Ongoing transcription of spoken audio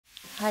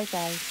Hi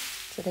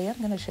guys, today I'm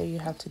going to show you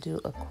how to do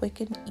a quick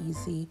and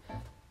easy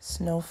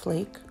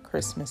snowflake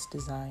Christmas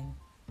design.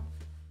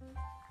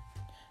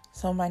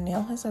 So my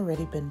nail has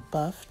already been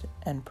buffed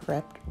and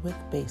prepped with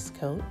base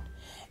coat,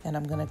 and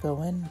I'm going to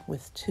go in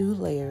with 2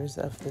 layers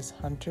of this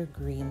hunter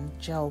green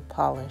gel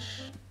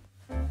polish.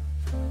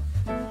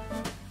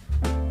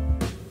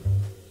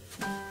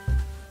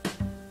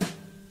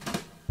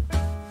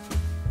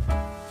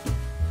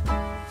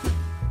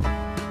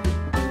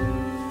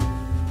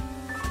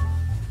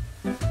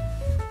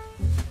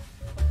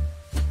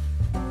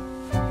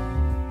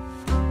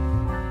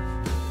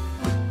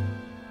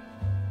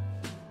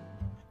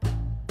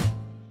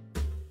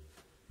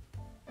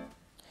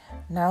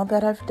 Now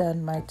that I've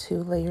done my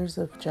 2 layers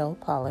of gel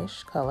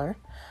polish color,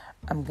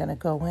 I'm going to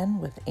go in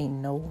with a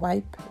no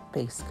wipe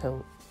base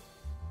coat.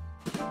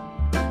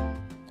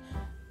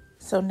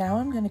 So now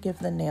I'm going to give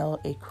the nail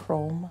a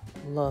chrome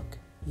look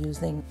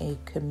using a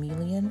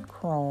chameleon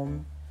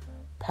chrome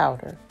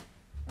powder.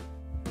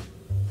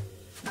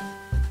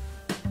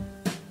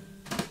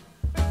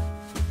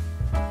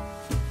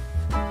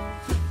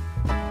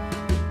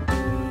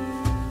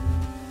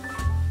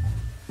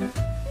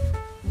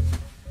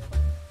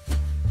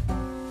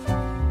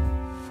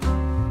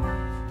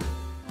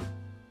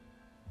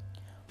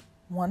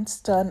 Once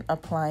done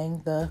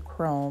applying the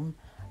chrome,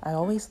 I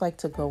always like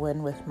to go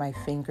in with my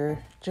finger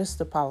just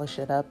to polish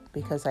it up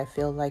because I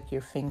feel like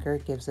your finger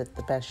gives it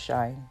the best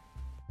shine.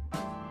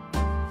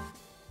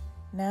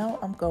 Now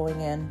I'm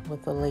going in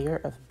with a layer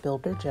of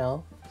builder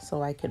gel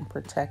so I can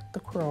protect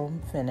the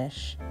chrome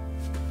finish.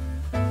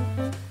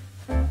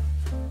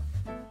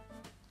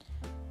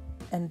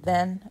 And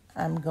then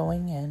I'm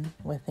going in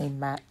with a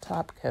matte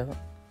top coat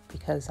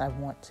because I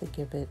want to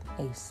give it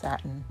a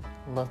satin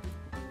look.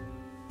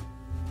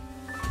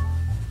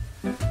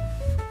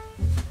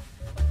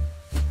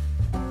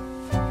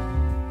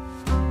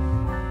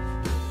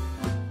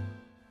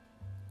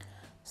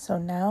 So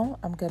now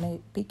I'm going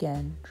to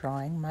begin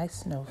drawing my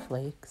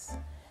snowflakes,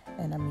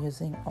 and I'm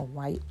using a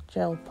white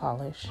gel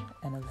polish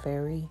and a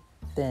very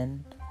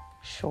thin,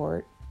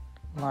 short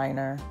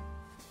liner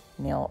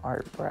nail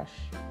art brush.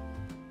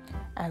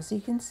 As you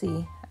can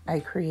see,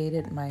 I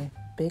created my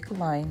big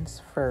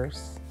lines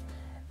first,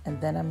 and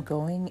then I'm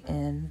going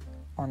in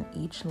on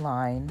each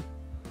line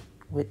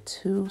with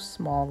 2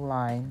 small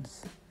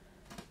lines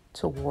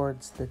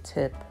towards the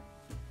tip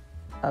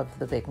of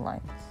the big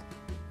lines.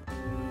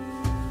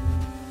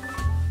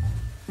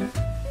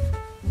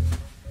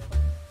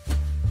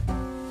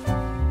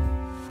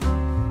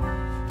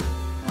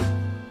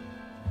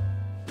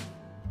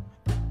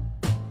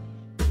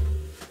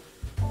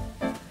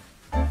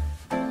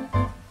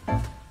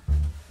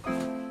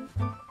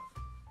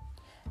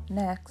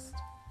 Next,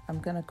 I'm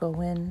going to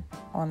go in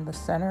on the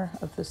center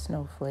of the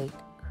snowflake,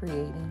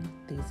 creating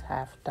these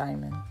half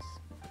diamonds.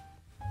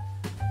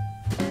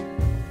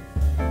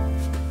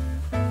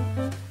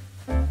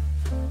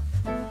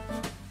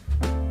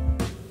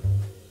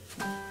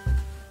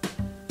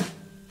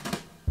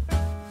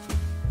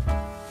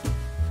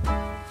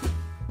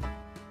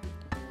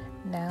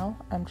 Now,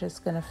 I'm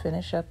just going to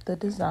finish up the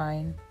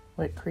design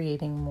with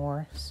creating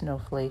more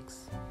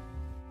snowflakes.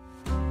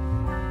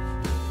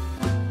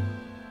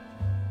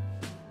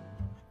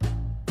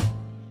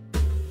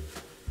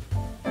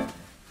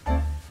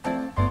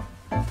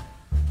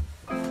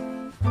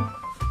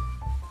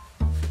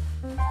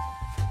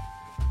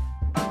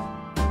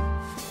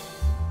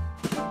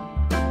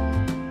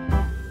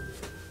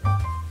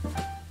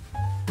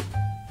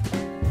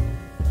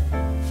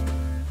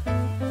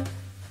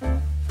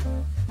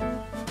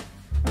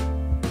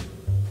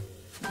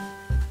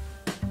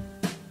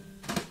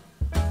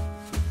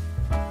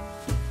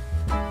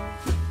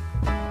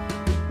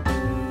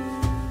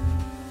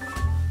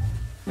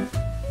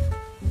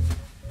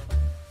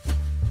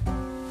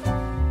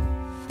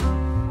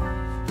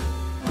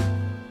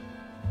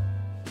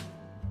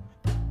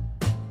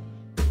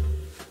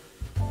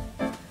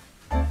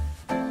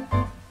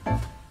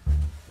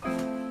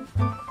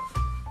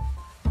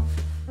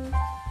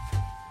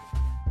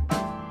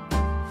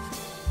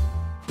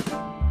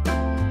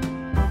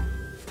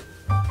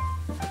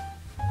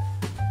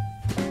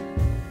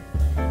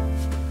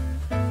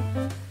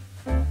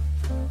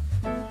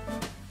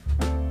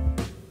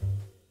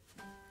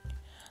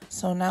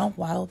 So now,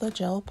 while the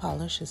gel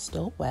polish is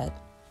still wet,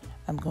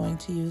 I'm going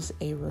to use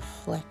a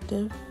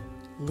reflective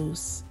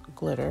loose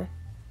glitter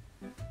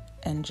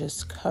and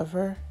just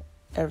cover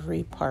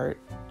every part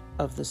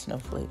of the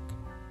snowflake.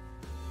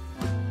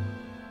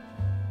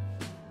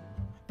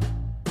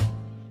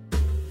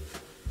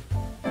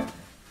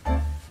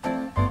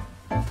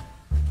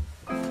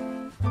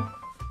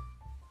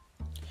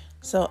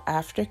 So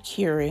after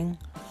curing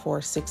for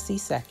 60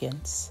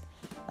 seconds,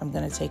 I'm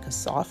going to take a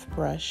soft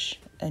brush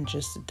and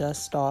just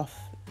dust off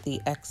the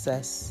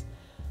excess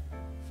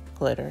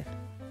glitter.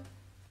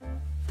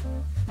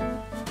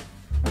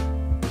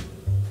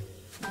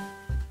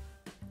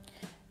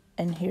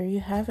 And here you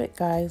have it,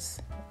 guys,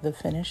 the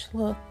finished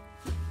look.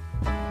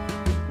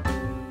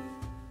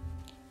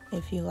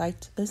 If you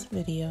liked this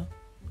video,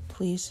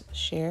 please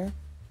share,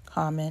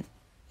 comment,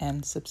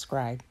 and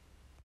subscribe.